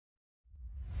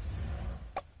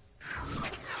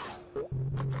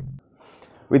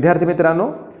विद्यार्थी मित्रांनो,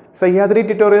 सह्याद्री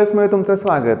ट्युटोरियल्समध्ये तुमचं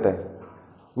स्वागत आहे.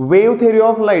 वेव्ह थेरी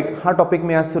ऑफ लाईट हा टॉपिक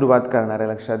मी आज सुरुवात करणार आहे.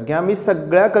 लक्षात घ्या, मी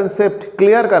सगळ्या कन्सेप्ट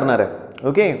क्लिअर करणार आहे.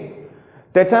 ओके,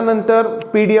 त्याच्यानंतर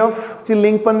PDF ची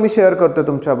लिंक पण मी शेअर करतो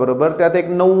तुमच्याबरोबर. त्यात एक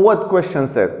 90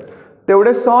 क्वेश्चन्स आहेत,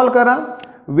 तेवढे सॉल्व करा.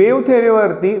 वेव्ह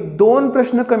थेरीवरती 2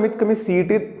 प्रश्न कमीत कमी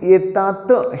CET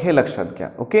येतात हे लक्षात घ्या.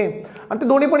 ओके, आणि ते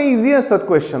दोन्ही पण इझी असतात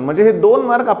क्वेश्चन, म्हणजे हे 2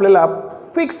 मार्क आपल्याला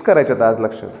फिक्स करायचे आहेत आज.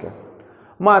 लक्षात घ्या.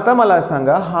 मग आता मला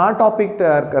सांगा, हा टॉपिक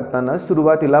तयार करताना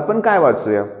सुरुवातीला आपण काय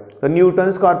वाचूया? तर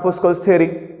न्यूटन्स कॉर्पस्कल्स थेरी.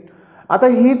 आता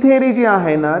ही थेरी जी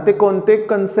आहे ना, ते कोणते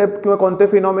कन्सेप्ट किंवा कोणते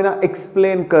फिनॉमिना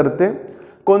एक्सप्लेन करते,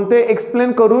 कोणते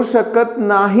एक्सप्लेन करू शकत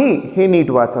नाही हे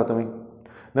नीट वाचा तुम्ही.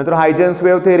 नंतर हायजेन्स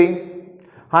वेव्ह थेरी.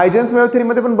 हायजेन्स वेव्ह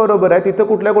थेरीमध्ये पण बरोबर आहे, तिथं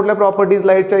कुठल्या कुठल्या प्रॉपर्टीज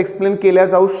लाईटच्या एक्सप्लेन केल्या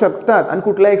जाऊ शकतात आणि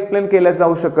कुठल्या एक्सप्लेन केल्या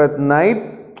जाऊ शकत नाहीत,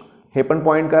 हे पण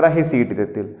पॉईंट करा, हे CET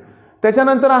देतील.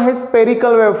 त्याच्यानंतर आहे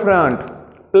spherical wave front,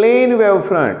 plain wave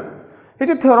front. हे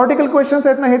जे थेरॉटिकल क्वेश्चन्स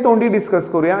आहेत ना, हे तोंडी डिस्कस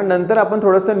करूया. नंतर आपण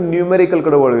थोडंसं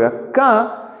न्यूमेरिकलकडे वळूया.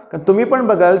 का तुम्ही पण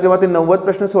बघाल, जेव्हा ते 90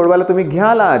 प्रश्न सोडवायला तुम्ही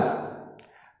घ्याल आज,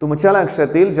 तुमच्या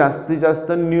लक्षात येईल जास्तीत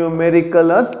जास्त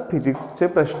न्यूमेरिकलच फिजिक्सचे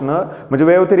प्रश्न, म्हणजे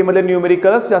वेव्ह थेरीमध्ये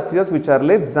न्यूमेरिकलच जास्तीत जास्त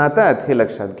विचारले जातात, हे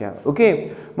लक्षात घ्या. ओके,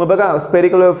 मग बघा,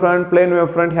 spherical wave front, plain wave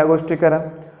front, ह्या गोष्टी करा.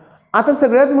 आता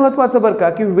सगळ्यात महत्त्वाचं बरं का,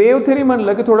 की वेव्ह थेरी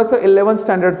म्हणलं की थोडंसं 11th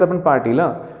स्टँडर्डचा पण पार्ट येईल.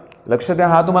 लक्षात द्या,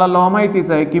 हा तुम्हाला लॉ माहितीच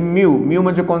आहे की म्यू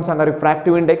म्हणजे कोण सांगा?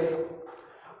 Refractive index.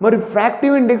 मग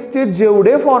रिफ्रॅक्टिव्ह इंडेक्सचे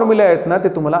जेवढे फॉर्म्युले आहेत ना, ते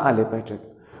तुम्हाला आले पाहिजेत.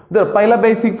 जर पहिला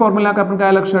बेसिक फॉर्म्युला आपण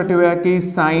काय लक्षात ठेवूया की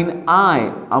sin I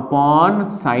upon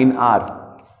sin R.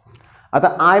 आता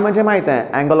I म्हणजे माहित आहे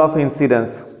अँगल ऑफ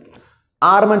इन्सिडन्स,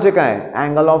 R म्हणजे काय?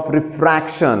 Angle of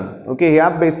refraction. ओके, ह्या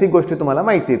बेसिक गोष्टी तुम्हाला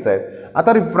माहितीच आहेत.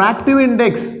 आता refractive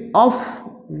index of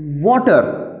water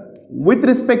with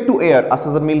respect to air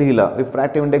असं जर मी लिहिलं,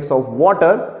 refractive index of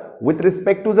water with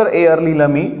respect to जर एअर लिहिलं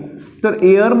मी, तर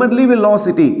एअर मधली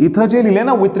व्हेलॉसिटी इथं जे लिहिले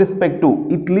ना विथ रिस्पेक्ट टू,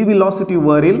 इथली व्हेलॉसिटी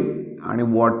वर येईल आणि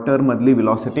वॉटर मधली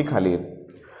व्हेलॉसिटी खाली येईल.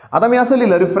 आता मी असं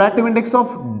लिहिलं, refractive index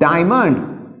of diamond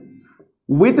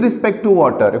with respect to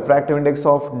water, refractive index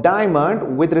of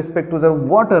diamond with respect to जर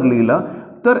वॉटर लिहिलं,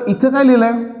 तर इथं काय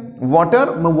लिहिलंय? वॉटर.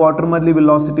 मग वॉटर मधली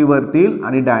व्हेलॉसिटी वरतील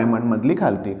आणि डायमंड मधली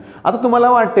खालती. आता तुम्हाला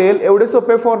वाटेल एवढे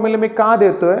सोपे फॉर्म्युले मी का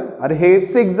देतोय? अरे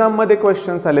हेच एक्झाम मध्ये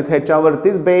क्वेश्चन्स आलेत,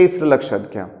 ह्याच्यावरतीच बेस्ड. लक्षात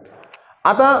घ्या.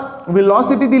 आता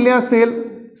व्हेलॉसिटी दिली असेल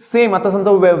सेम, आता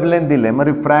समजा वेव्हलेंथ दिले, मग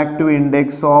refractive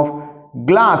index of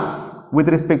glass with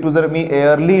respect to जर मी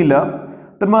एअर लिहिलं,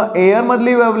 तर मग एअर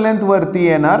मधली वेव्हलेंथ वरती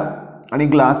येणार आणि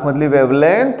ग्लास मधली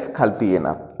वेव्हलेंथ खालती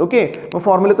येणार. ओके, मग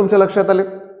फॉर्म्युले तुमच्या लक्षात आले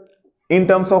in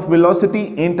terms of velocity,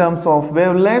 in terms of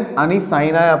wavelength आणि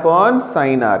sin I upon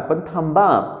sin R. पण थांबा,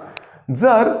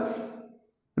 जर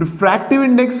refractive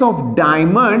index of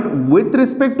diamond with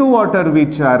respect to water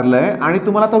विचारलंय आणि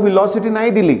तुम्हाला तो व्हेलॉसिटी नाही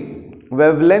दिली,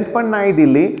 वेव्हलेंथ पण नाही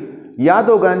दिली, या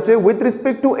दोघांचे with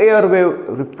respect to air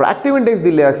refractive index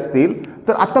दिले असतील,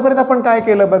 तर आतापर्यंत आपण काय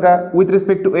केलं बघा? With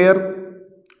respect to air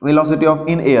velocity of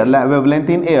in air, wavelength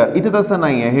in air. इथे तसं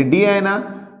नाही आहे, हे D आहे ना,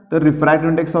 तर रिफ्रॅक्टिव्ह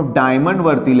इंडेक्स ऑफ डायमंड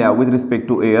वरती लिहा विथ रिस्पेक्ट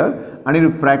टू एअर आणि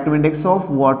रिफ्रॅक्टिव्ह इंडेक्स ऑफ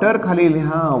वॉटर खाली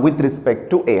लिहा with respect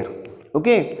to air.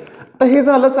 Okay, तर हे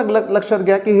झालं सगळं. लक्षात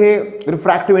घ्या की हे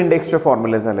रिफ्रॅक्टिव्ह इंडेक्सचे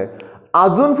फॉर्म्युले झाले.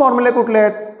 अजून फॉर्म्युले कुठले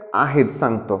आहेत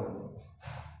सांगतो.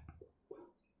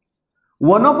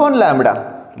 1/λ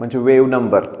म्हणजे वेव्ह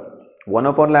नंबर.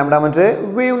 1/λ म्हणजे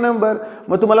वेव्ह नंबर.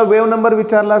 मग तुम्हाला वेव्ह नंबर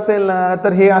विचारला असेल ना,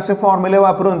 तर हे असे फॉर्म्युले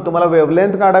वापरून तुम्हाला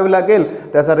वेव्हलेंथ काढावी लागेल,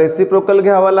 त्याचा रेसिप्रोकल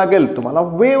घ्यावा लागेल, तुम्हाला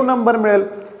वेव्ह नंबर मिळेल.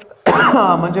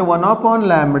 म्हणजे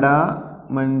 1/λ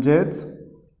म्हणजेच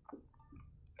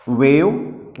वेव्ह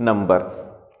नंबर.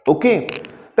 ओके,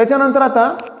 त्याच्यानंतर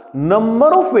आता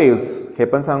नंबर ऑफ वेव्स हे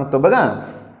पण सांगतो बघा.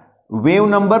 वेव्ह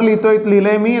नंबर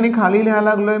लिहिलंय मी आणि खाली लिहायला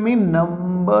लागलोय मी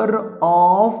नंबर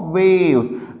ऑफ वेव्स,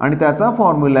 आणि त्याचा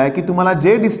फॉर्म्युला आहे की तुम्हाला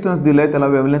जे डिस्टन्स दिलंय त्याला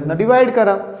वेव्हलेंथनं डिवाइड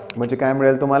करा, म्हणजे काय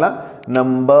मिळेल तुम्हाला?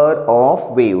 Number of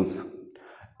waves.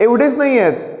 एवढेच नाही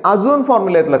आहेत, अजून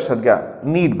फॉर्म्युले आहेत. लक्षात घ्या,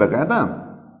 नीट बघा. आता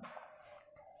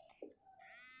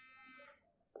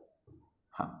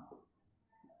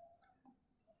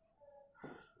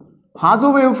हा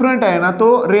जो वेव्ह फ्रंट आहे ना,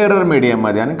 तो रेअरर मीडियम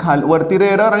मध्ये, आणि वरती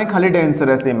रेअरर आणि खाली डेन्सर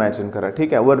असं इमॅजिन करा.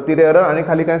 ठीक आहे, वरती रेअरर आणि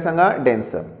खाली काय सांगा?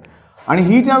 डेन्सर. आणि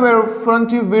ही ज्या वेव्ह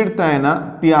फ्रंटची विड्थ आहे ना,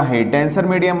 ती आहे डेन्सर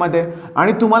मीडियम मध्ये,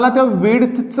 आणि तुम्हाला त्या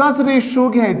विड्थचाच रेशो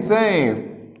घ्यायचा आहे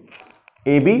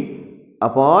AB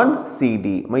अपॉन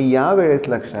CD. मग या वेळेस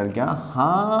लक्षात घ्या,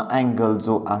 हा अँगल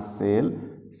जो असेल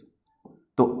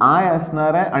तो I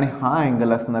असणार आहे आणि हा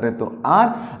अँगल असणार आहे तो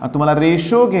R. तुम्हाला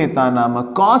रेशो घेताना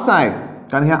मग cos I,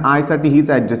 कारण ह्या I साठी हीच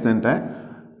ऍडजस्टंट आहे,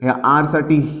 ह्या आर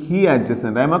साठी ही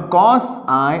ॲडजस्टंट आहे, मग cos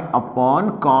I upon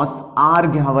cos R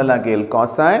घ्यावं लागेल,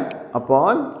 cos I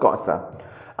upon cos R.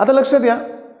 आता लक्षात घ्या,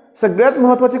 सगळ्यात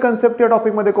महत्त्वाची कन्सेप्ट या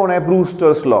टॉपिकमध्ये कोण आहे?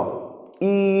 Brewster's law.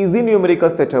 इझी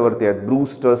न्यूमेरिकल्स त्याच्यावरती आहेत,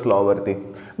 ब्रूस्टर्स लॉवरती.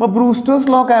 मग ब्रूस्टर्स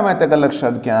लॉ काय माहिती आहे का?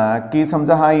 लक्षात घ्या की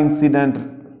समजा हा इन्सिडेंट,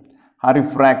 हा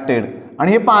रिफ्रॅक्टेड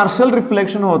आणि हे पार्शल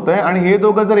रिफ्लेक्शन होतंय आणि हे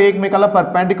दोघं जर एकमेकाला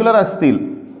परपेंडिक्युलर असतील,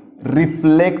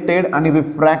 रिफ्लेक्टेड आणि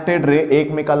रिफ्रॅक्टेड रे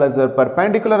एकमेकाला जर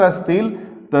परपेंडिक्युलर असतील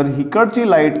तर हिकडची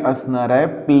लाईट असणार आहे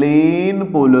plain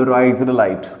polarised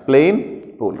light, plain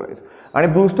polarise. आणि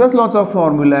ब्रूस्टर्स लॉचा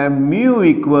फॉर्म्युला आहे mu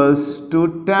equals to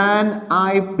tan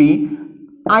I P.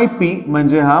 I P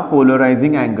म्हणजे हा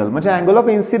पोलरायझिंग अँगल, म्हणजे अँगल ऑफ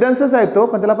इन्सिडन्सच आहे तो,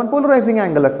 पण त्याला आपण पोलरायझिंग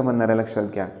अँगल असं म्हणणार आहे, लक्षात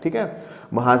घ्या. ठीक आहे,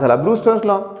 मग हा झाला ब्रूस्टर्स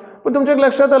लॉ. पण तुमच्या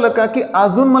लक्षात आलं का की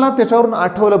अजून मला त्याच्यावरून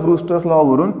आठवलं ब्रूस्टर्स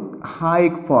लॉवरून हा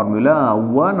एक formula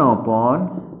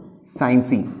 1/sin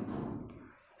c,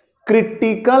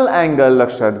 critical angle.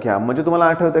 लक्षात घ्या, म्हणजे तुम्हाला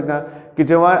आठवतं का की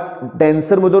जेव्हा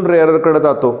डेन्सरमधून रेअरकडे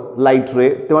जातो लाईट रे,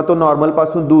 तेव्हा तो नॉर्मल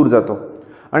पासून दूर जातो.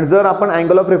 आणि जर आपण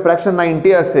अँगल ऑफ रिफ्रॅक्शन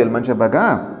 90 असेल, म्हणजे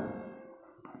बघा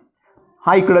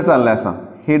हा इकडे चाललाय असा,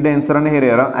 हे डेन्सर आणि हे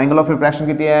रेअर, अँगल ऑफ रिफ्रॅक्शन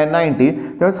किती आहे? 90.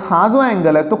 त्यावेळेस हा जो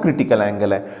अँगल आहे तो क्रिटिकल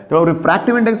अँगल आहे. त्यामुळे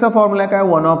रिफ्रॅक्टिव्ह इंडेक्सचा फॉर्म्युला काय?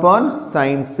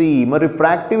 1/sin c. मग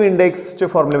रिफ्रॅक्टिव्ह इंडेक्सचे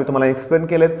फॉर्म्युले मी तुम्हाला एक्सप्लेन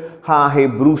केलेत. हा आहे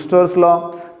ब्रूस्टर्स लॉ.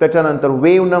 त्याच्यानंतर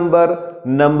wave number,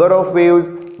 number of waves,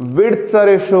 विड्थचा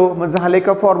ratio. मग झाले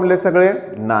का फॉर्म्युले सगळे?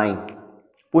 नाही,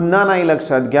 पुन्हा नाही.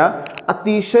 लक्षात घ्या,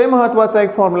 अतिशय महत्त्वाचा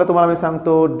एक फॉर्म्युला तुम्हाला मी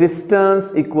सांगतो,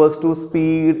 distance equals to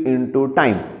speed into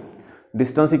time.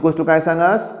 Distance equals to काय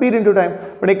सांगा? Speed into time.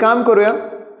 पण एक काम करूया,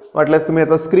 वाटल्यास तुम्ही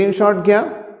याचा स्क्रीनशॉट घ्या,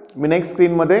 मी नेक्स्ट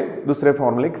स्क्रीनमध्ये दुसरे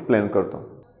फॉर्म्युले एक्सप्लेन करतो.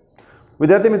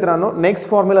 विद्यार्थी मित्रांनो, नेक्स्ट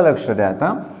फॉर्म्युला लक्ष द्या.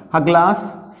 आता हा ग्लास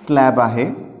स्लॅब आहे,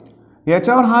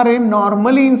 याच्यावर हा रे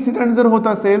नॉर्मली इन्सिडेंट जर होत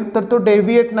असेल तर तो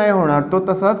डेव्हिएट नाही होणार, तो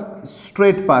तसाच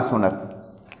स्ट्रेट पास होणार.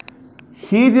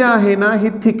 ही जी आहे ना, ही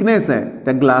थिकनेस आहे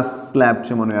त्या ग्लास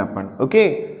स्लॅबची म्हणूया आपण.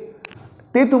 ओके,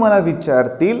 ते तुम्हाला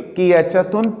विचारतील की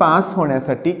याच्यातून पास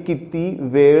होण्यासाठी किती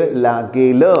वेळ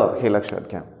लागेल, हे लक्षात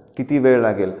घ्या, किती वेळ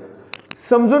लागेल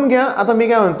समजून घ्या. आता मी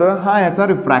काय म्हणतो, हा ह्याचा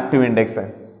रिफ्रॅक्टिव्ह इंडेक्स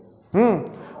आहे.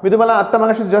 मी तुम्हाला आत्ता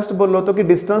मगाशी जस्ट बोललो होतो की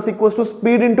distance equals to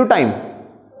speed into time.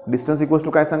 Distance equals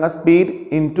to काय सांगा? Speed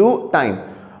into time.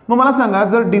 मग मला सांगा,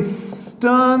 जर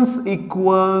distance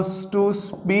equals to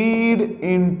speed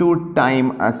into time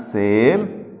असेल,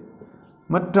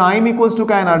 मग टाइम इक्वल्स टू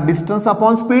काय ना? Distance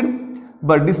upon speed.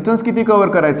 बरं, डिस्टन्स किती कव्हर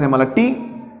करायचं आहे मला? टी.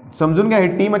 समजून घ्या, हे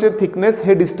टी म्हणजे थिकनेस,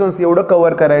 हे डिस्टन्स एवढं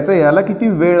कव्हर करायचं, याला किती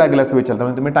वेळ लागेल असं विचारता,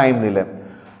 म्हणजे तुम्ही टाइम लिहिलंय.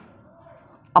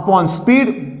 अपॉन स्पीड,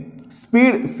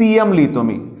 स्पीड cm लिहितो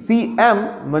मी. cm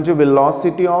म्हणजे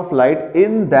velocity of light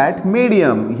in that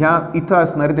medium. ह्या इथं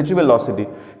असणारी त्याची वेलॉसिटी,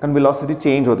 कारण वेलॉसिटी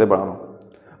चेंज होते बाळांनो.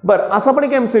 बरं, असं पण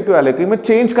एक MCQ आले की मग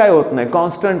चेंज काय होत नाही,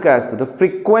 कॉन्स्टंट काय असतं? तर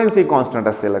फ्रिक्वेन्सी कॉन्स्टंट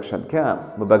असते, लक्षात घ्या.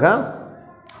 बघा,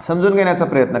 समजून घेण्याचा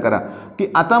प्रयत्न करा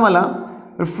की आता मला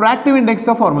रिफ्रॅक्टिव्ह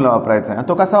इंडेक्सचा फॉर्म्युला वापरायचा आहे.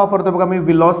 तो कसा वापरतो बघा मी,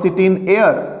 velocity in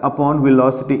air upon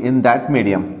velocity in that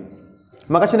medium.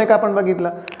 मग अशी नाही का आपण बघितलं,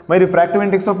 मग refractive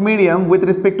index of medium with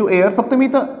respect to air, फक्त मी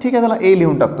इथं ठीक आहे त्याला ए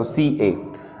लिहून टाकतो, CA.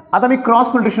 आता मी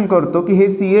क्रॉस मल्टिप्लिकेशन करतो की हे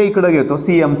CA इकडे घेतो,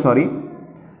 CM सॉरी,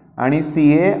 आणि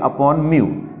CA अपॉन म्यू.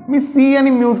 मी C आणि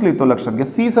म्यूज लिहितो, लक्षात घ्या.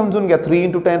 C समजून घ्या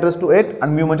 3 × 10⁸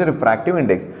 आणि म्यू म्हणजे रिफ्रॅक्टिव्ह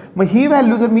इंडेक्स. मग ही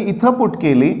व्हॅल्यू जर मी इथं पुट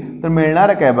केली तर मिळणार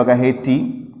आहे काय बघा, हे T,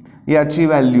 याची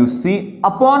व्हॅल्यू C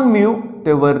अपॉन म्यू,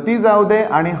 ते वरती जाऊ दे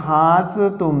आणि हाच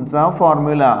तुमचा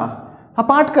फॉर्म्युला. हा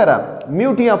पाठ करा,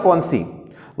 म्यू T अपॉन C.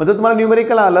 मग जर तुम्हाला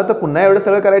न्यूमेरिकल आलं तर पुन्हा एवढं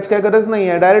सगळं करायची काही गरज नाही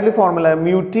आहे, डायरेक्टली फॉर्म्युला आहे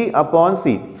म्यू T अपॉन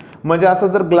C. म्हणजे असं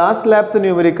जर ग्लास स्लॅबचं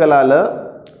न्यूमेरिकल आलं,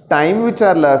 टाइम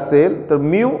विचारला असेल तर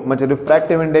म्यू म्हणजे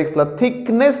रिफ्रॅक्टिव्ह इंडेक्सला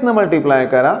थिकनेसनं मल्टिप्लाय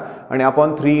करा आणि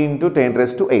अपॉन 3 ×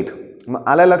 10⁸. मग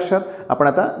आलं लक्षात. आपण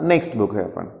आता नेक्स्ट बुक आहे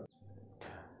आपण.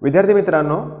 विद्यार्थी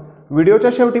मित्रांनो, व्हिडिओच्या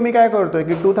शेवटी मी काय करतोय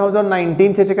की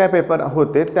 2019चे जे काय पेपर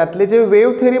होते त्यातले जे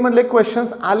वेव्ह थेअरीमधले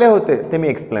क्वेश्चन्स आले होते ते मी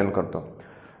एक्सप्लेन करतो.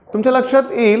 तुमच्या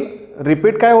लक्षात येईल,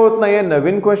 रिपीट काय होत नाही आहे,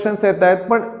 नवीन क्वेश्चन्स येत आहेत,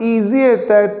 पण इझी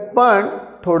येत आहेत, पण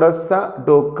थोडंसं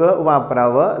डोकं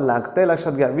वापरावं लागतंय.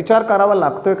 लक्षात घ्या, विचार करावा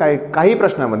लागतोय काही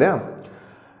प्रश्नामध्ये.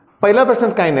 पहिल्या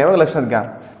प्रश्नात काही नाही बघा, लक्षात घ्या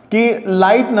की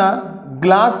लाईट ना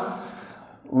glass,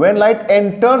 Wien light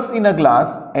enters in a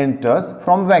glass enters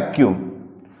from vacuum.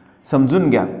 समजून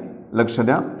घ्या, लक्ष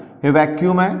द्या, हे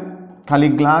व्हॅक्यूम आहे, खाली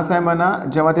ग्लास आहे म्हणा.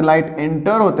 जेव्हा ती लाईट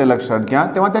एंटर होते, लक्षात घ्या,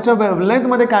 तेव्हा त्याच्या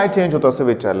वेव्हलेंथमध्ये काय चेंज होतो असं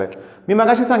विचारलंय. मी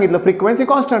मगाशी सांगितलं फ्रिक्वेन्सी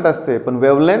कॉन्स्टंट असते, पण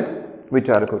वेव्हलेंथ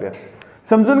विचार करूया.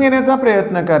 समजून घेण्याचा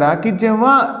प्रयत्न करा की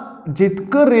जेव्हा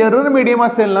जितकं रेअरर मीडियम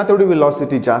असेल ना तेवढी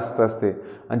वेलॉसिटी जास्त असते,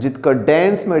 आणि जितकं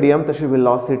डेन्स मीडियम तशी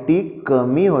व्हेलॉसिटी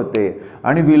कमी होते.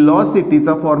 आणि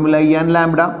व्हेलॉसिटीचा फॉर्म्युला एन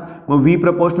लॅम्बडा, मग व्ही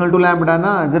प्रपोर्शनल टू लॅम्बडा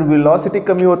ना. जर व्हेलॉसिटी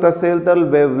कमी होत असेल तर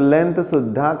वेव्हलेंथ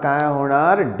सुद्धा काय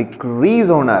होणार,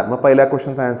 डिक्रीज होणार. मग पहिल्या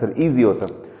क्वेश्चनचा आन्सर इझी होतं.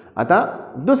 आता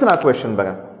दुसरा क्वेश्चन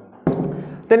बघा.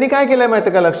 त्यांनी काय केलंय माहिती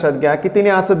का, लक्षात घ्या की तिने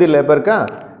असं दिलंय बरं का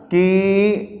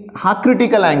की हा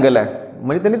क्रिटिकल अँगल आहे.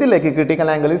 म्हणजे त्यांनी दिलंय की क्रिटिकल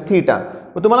अँगल इज थीटा.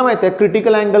 मग तुम्हाला माहिती आहे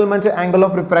क्रिटिकल अँगल म्हणजे अँगल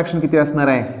ऑफ रिफ्रॅक्शन किती असणार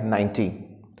आहे, 90.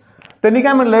 त्यांनी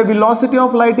काय म्हटलंय, velocity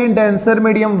of light in denser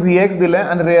medium Vx दिलंय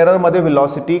आणि रेअरर मध्ये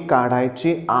व्हेलॉसिटी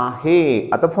काढायची आहे.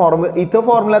 आता इथं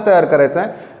फॉर्म्युला तयार करायचा आहे.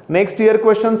 नेक्स्ट इयर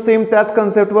क्वेश्चन सेम त्याच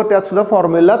कन्सेप्टवर, त्यात सुद्धा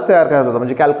फॉर्म्युलाच तयार करायचा होता,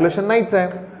 म्हणजे कॅल्क्युलेशन नाहीच आहे.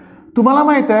 तुम्हाला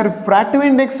माहिती आहे refractive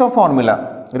index of formula,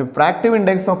 refractive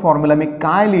index of formula मी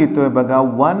काय लिहितोय बघा,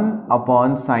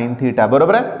 1/sin θ,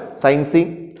 बरोबर आहे, sin c.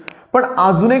 पण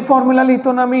अजून एक फॉर्म्युला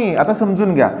लिहितो ना मी. आता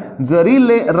समजून घ्या, जरी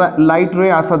लाईट रे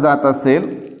असा जात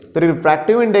असेल तरी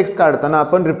रिफ्रॅक्टिव्ह इंडेक्स काढताना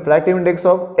आपण refractive index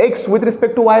of x with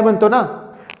respect to Y म्हणतो ना.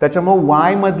 त्याच्यामुळे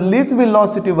वाय मधलीच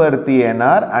व्हेलॉसिटी वरती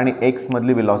येणार आणि एक्स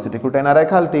मधली व्हेलॉसिटी कुठे येणार आहे,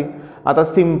 खालती. आता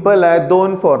सिंपल आहे,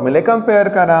 दोन फॉर्म्युले कम्पेअर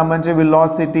करा. म्हणजे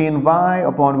velocity in Y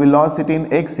upon velocity in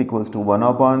x equals to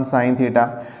 1/sin θ.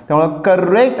 त्यामुळे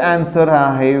करेक्ट आन्सर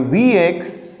आहे Vx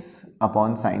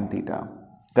upon sin θ.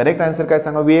 Correct answer काय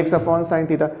सांगा, Vx अपॉन sin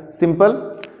θ. सिंपल.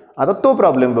 आता तो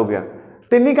प्रॉब्लेम बघूया.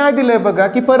 त्यांनी काय दिलंय बघा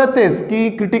की परत तेच की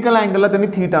क्रिटिकल अँगलला त्यांनी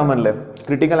थीटा म्हणलंय.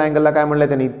 क्रिटिकल अँगलला काय म्हणलंय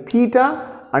त्यांनी, थीटा.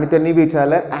 आणि त्यांनी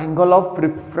विचारलंय angle of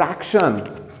refraction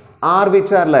R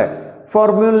विचारलाय.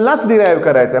 फॉर्म्युलाच derive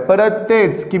करायचा आहे. परत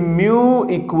तेच की म्यू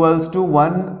इक्वल्स टू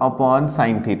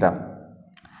 1/sin θ.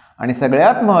 आणि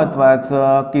सगळ्यात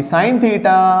महत्वाचं की sin θ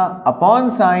upon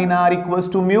sin r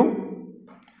equals to mu.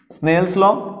 Snell's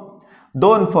law.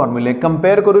 दोन फॉर्म्युले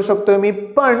कम्पेअर करू शकतोय मी,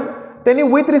 पण त्यांनी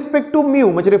विथ रिस्पेक्ट टू म्यू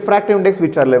म्हणजे रिफ्रॅक्टिव्ह इंडेक्स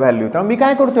विचारले व्हॅल्यू. तर मी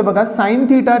काय करतोय बघा, sin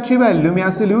θ ची व्हॅल्यू मी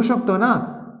असं लिहू शकतो ना,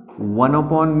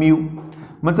 1/μ.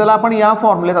 मग चला आपण या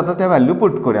फॉर्म्युलेत आता त्या व्हॅल्यू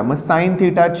पुट करूया. मग sin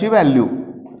θ ची व्हॅल्यू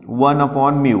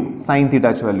 1/μ, sin θ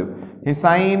ची व्हॅल्यू. हे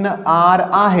sin r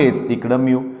आहेच, इकडं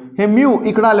म्यू. हे म्यू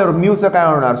इकडं आल्यावर म्यूचं काय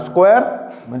होणार, स्क्वेअर.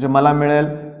 म्हणजे मला मिळेल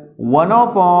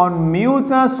 1/μ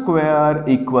चा square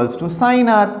equals to sin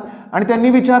r. आणि त्यांनी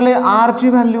विचारले आर ची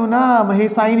व्हॅल्यू ना, मग हे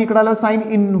साइन इकडे आलं साइन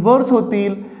इनवर्स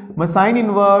होतील. मग साइन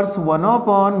इनवर्स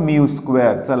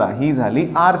 1/μ². चला ही झाली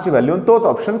आर ची व्हॅल्यू, तोच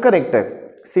ऑप्शन करेक्ट आहे.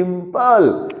 सिंपल.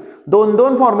 दोन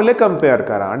दोन फॉर्म्युले कम्पेअर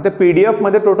करा. आणि त्या पीडीएफ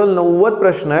मध्ये टोटल 90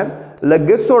 प्रश्न आहेत.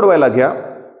 लगेच सोडवायला घ्या.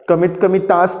 कमीत कमी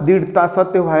तास दीड तासात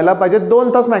ते व्हायला पाहिजे. 2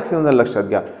 तास मॅक्सिमम लक्षात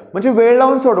घ्या. म्हणजे वेळ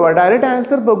लावून सोडवा, डायरेक्ट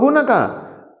आन्सर बघू नका.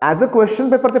 ॲज अ क्वेश्चन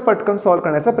पेपर ते पटकन सॉल्व्ह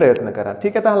करण्याचा प्रयत्न करा.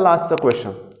 ठीक आहे. आता हा लास्टचा क्वेश्चन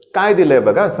काय दिलंय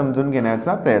बघा, समजून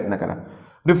घेण्याचा प्रयत्न करा.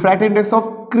 रिफ्रॅक्टिव्ह इंडेक्स ऑफ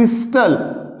क्रिस्टल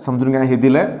समजून घ्या, हे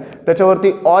दिलंय.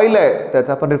 त्याच्यावरती ऑइल आहे,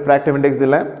 त्याचा आपण रिफ्रॅक्टिव्ह इंडेक्स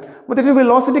दिलाय. मग त्याची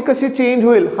व्हेलॉसिटी कशी चेंज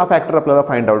होईल हा फॅक्टर आपल्याला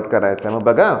फाइंड आउट करायचा आहे. मग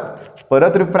बघा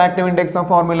परत रिफ्रॅक्टिव्ह इंडेक्सचा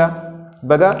फॉर्म्युला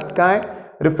बघा काय,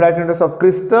 refractive index of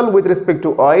crystal with respect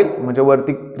to oil. म्हणजे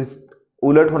वरती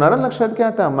उलट होणार, लक्षात घ्या.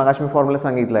 आता मगाशी मी फॉर्म्युला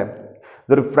सांगितलाय.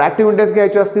 जर रिफ्रॅक्टिव्ह इंडेक्स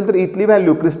घ्यायची असतील तर इथली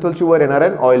व्हॅल्यू क्रिस्टलची वर येणार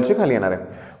आहे, ऑइलची खाली येणार आहे.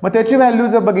 मग त्याची व्हॅल्यू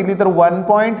जर बघितली तर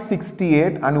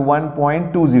 1.68 आणि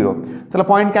 1.20. चला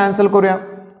पॉईंट कॅन्सल करूया.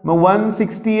 मग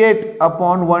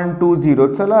 168/120.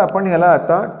 चला आपण ह्याला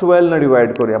आता 12 ने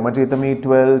डिवाइड करूया. म्हणजे इथं मी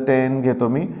 12 10 घेतो,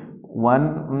 मी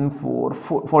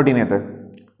 14 येतं.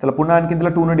 चला पुन्हा आणखी त्याला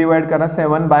 2 ने डिवाइड करा,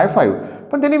 7/5.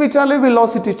 पण त्यांनी विचारले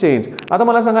व्हेलॉसिटी चेंज. आता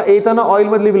मला सांगा, येताना ऑइल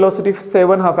मधली व्हेलॉसिटी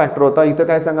 7 हा फॅक्टर होता, इथं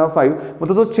काय सांगा 5. मग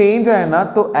तो जो चेंज आहे ना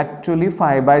तो ऍक्च्युअली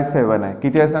 5/7 आहे.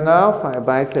 किती आहे सांगा,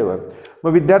 5/7.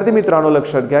 मग विद्यार्थी मित्रांनो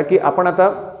लक्षात घ्या की आपण आता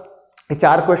हे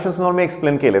 4 क्वेश्चन्स म्हणून मी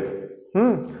एक्सप्लेन केलेत.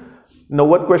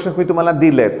 90 क्वेश्चन्स मी तुम्हाला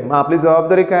दिलेत. मग आपली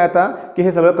जबाबदारी काय आता की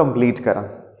हे सगळं कंप्लीट करा.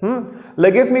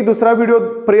 लगेच मी दुसरा व्हिडिओ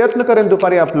प्रयत्न करेन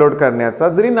दुपारी अपलोड करण्याचा.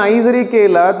 जरी नाही जरी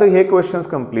केला तर हे क्वेश्चन्स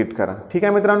कंप्लीट करा. ठीक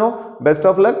आहे मित्रांनो, बेस्ट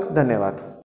ऑफ लक. धन्यवाद.